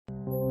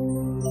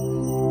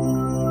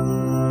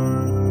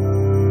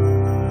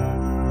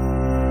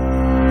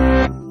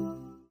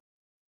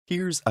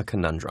Here's a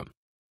conundrum.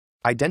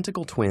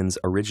 Identical twins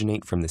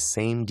originate from the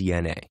same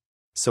DNA,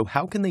 so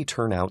how can they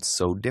turn out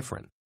so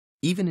different,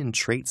 even in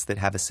traits that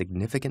have a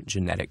significant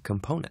genetic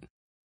component?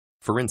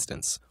 For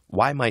instance,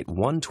 why might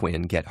one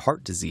twin get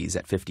heart disease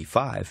at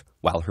 55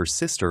 while her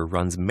sister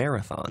runs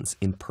marathons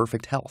in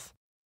perfect health?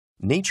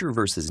 Nature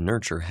versus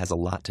nurture has a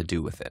lot to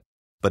do with it,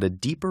 but a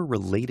deeper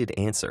related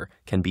answer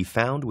can be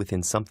found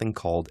within something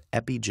called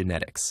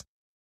epigenetics.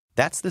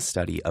 That's the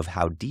study of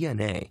how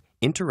DNA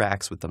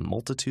interacts with the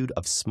multitude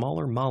of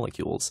smaller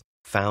molecules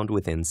found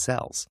within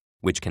cells,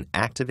 which can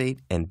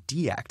activate and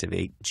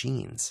deactivate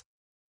genes.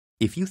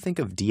 If you think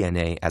of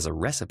DNA as a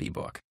recipe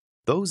book,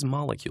 those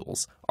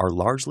molecules are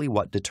largely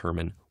what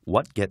determine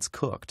what gets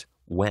cooked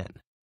when.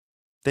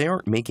 They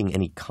aren't making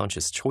any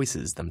conscious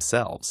choices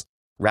themselves.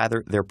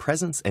 Rather, their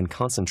presence and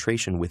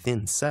concentration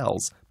within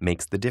cells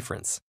makes the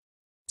difference.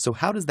 So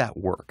how does that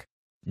work?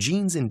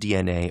 Genes in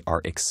DNA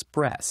are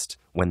expressed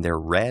when they're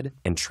read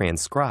and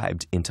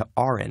transcribed into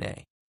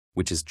RNA,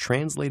 which is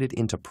translated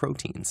into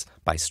proteins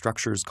by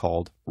structures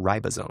called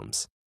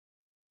ribosomes.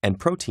 And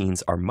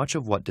proteins are much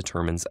of what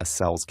determines a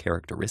cell's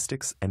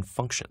characteristics and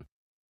function.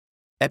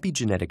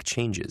 Epigenetic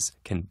changes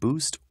can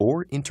boost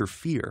or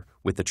interfere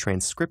with the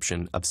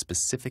transcription of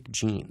specific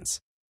genes.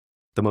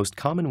 The most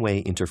common way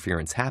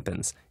interference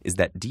happens is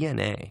that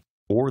DNA,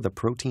 or the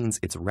proteins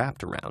it's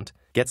wrapped around,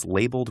 gets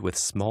labeled with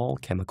small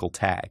chemical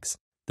tags.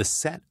 The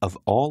set of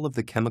all of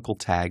the chemical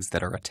tags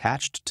that are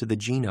attached to the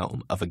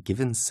genome of a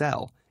given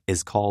cell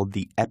is called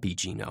the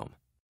epigenome.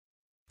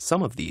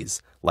 Some of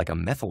these, like a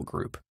methyl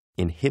group,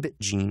 inhibit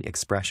gene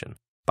expression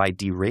by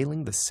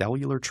derailing the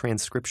cellular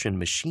transcription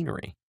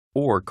machinery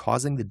or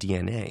causing the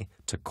DNA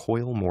to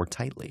coil more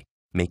tightly,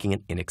 making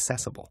it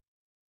inaccessible.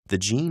 The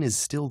gene is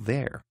still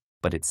there,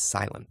 but it's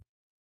silent.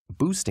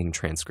 Boosting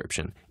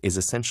transcription is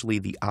essentially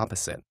the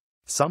opposite.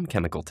 Some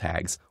chemical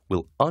tags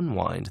will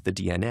unwind the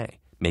DNA,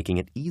 making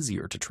it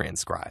easier to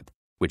transcribe,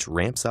 which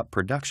ramps up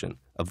production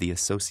of the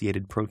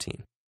associated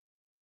protein.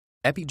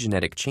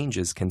 Epigenetic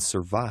changes can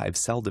survive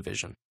cell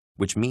division,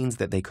 which means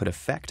that they could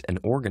affect an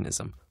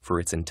organism for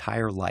its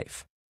entire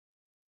life.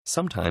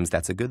 Sometimes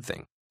that's a good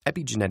thing.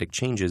 Epigenetic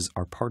changes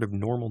are part of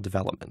normal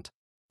development.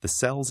 The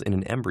cells in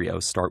an embryo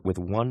start with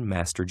one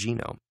master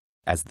genome.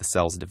 As the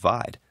cells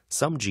divide,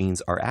 some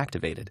genes are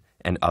activated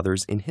and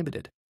others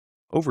inhibited.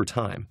 Over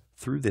time,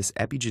 through this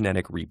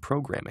epigenetic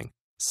reprogramming,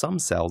 some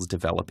cells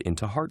develop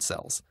into heart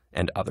cells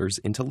and others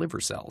into liver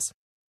cells.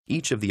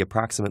 Each of the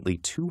approximately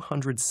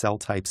 200 cell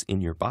types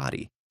in your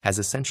body has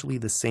essentially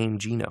the same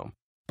genome,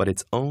 but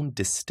its own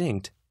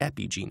distinct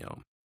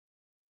epigenome.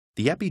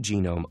 The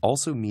epigenome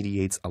also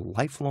mediates a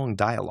lifelong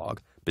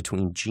dialogue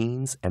between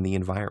genes and the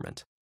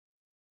environment.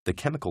 The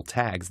chemical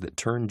tags that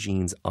turn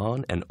genes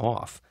on and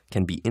off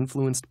can be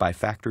influenced by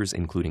factors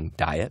including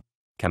diet,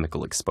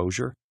 chemical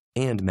exposure,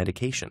 and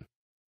medication.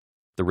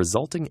 The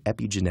resulting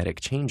epigenetic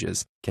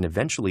changes can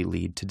eventually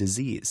lead to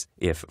disease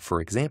if,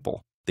 for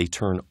example, they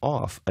turn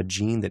off a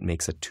gene that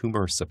makes a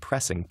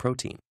tumor-suppressing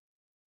protein.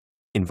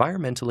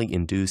 Environmentally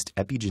induced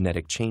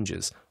epigenetic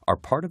changes are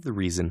part of the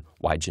reason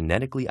why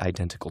genetically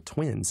identical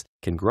twins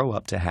can grow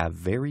up to have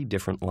very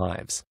different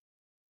lives.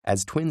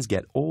 As twins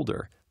get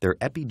older, their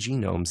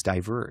epigenomes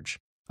diverge,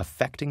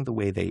 affecting the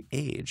way they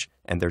age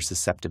and their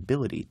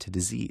susceptibility to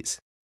disease.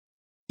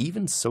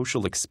 Even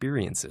social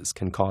experiences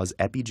can cause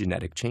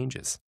epigenetic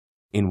changes.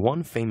 In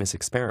one famous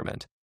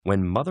experiment,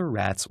 when mother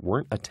rats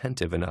weren't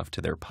attentive enough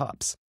to their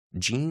pups,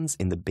 genes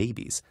in the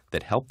babies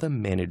that help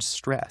them manage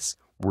stress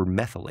were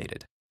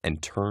methylated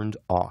and turned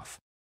off.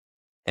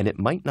 And it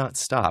might not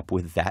stop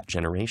with that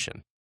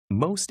generation.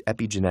 Most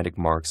epigenetic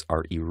marks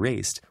are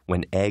erased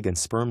when egg and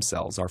sperm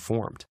cells are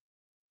formed.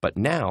 But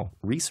now,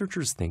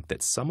 researchers think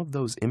that some of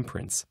those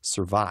imprints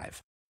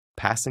survive,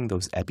 passing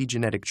those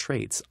epigenetic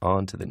traits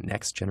on to the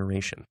next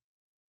generation.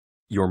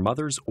 Your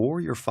mother's or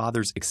your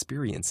father's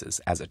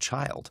experiences as a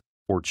child,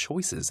 or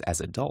choices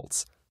as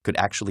adults, could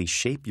actually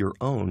shape your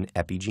own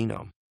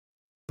epigenome.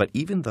 But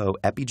even though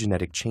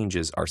epigenetic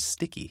changes are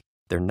sticky,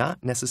 they're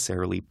not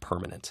necessarily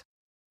permanent.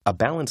 A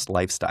balanced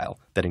lifestyle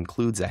that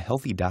includes a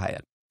healthy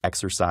diet,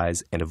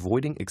 exercise, and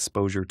avoiding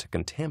exposure to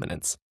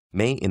contaminants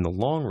may, in the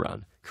long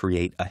run,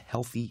 create a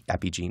healthy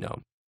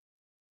epigenome.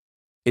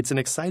 It's an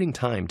exciting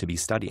time to be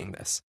studying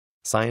this.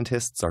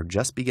 Scientists are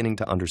just beginning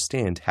to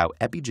understand how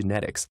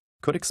epigenetics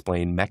could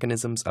explain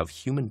mechanisms of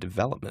human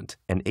development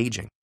and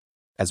aging,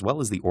 as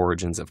well as the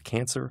origins of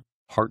cancer,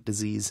 heart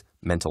disease,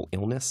 mental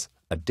illness,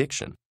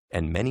 addiction,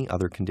 and many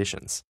other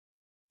conditions.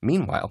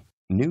 Meanwhile,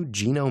 new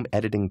genome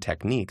editing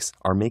techniques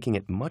are making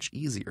it much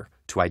easier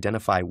to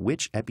identify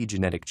which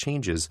epigenetic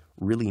changes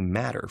really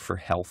matter for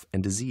health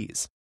and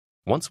disease.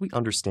 Once we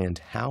understand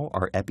how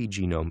our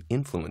epigenome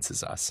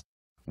influences us,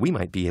 we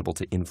might be able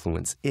to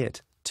influence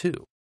it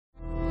too.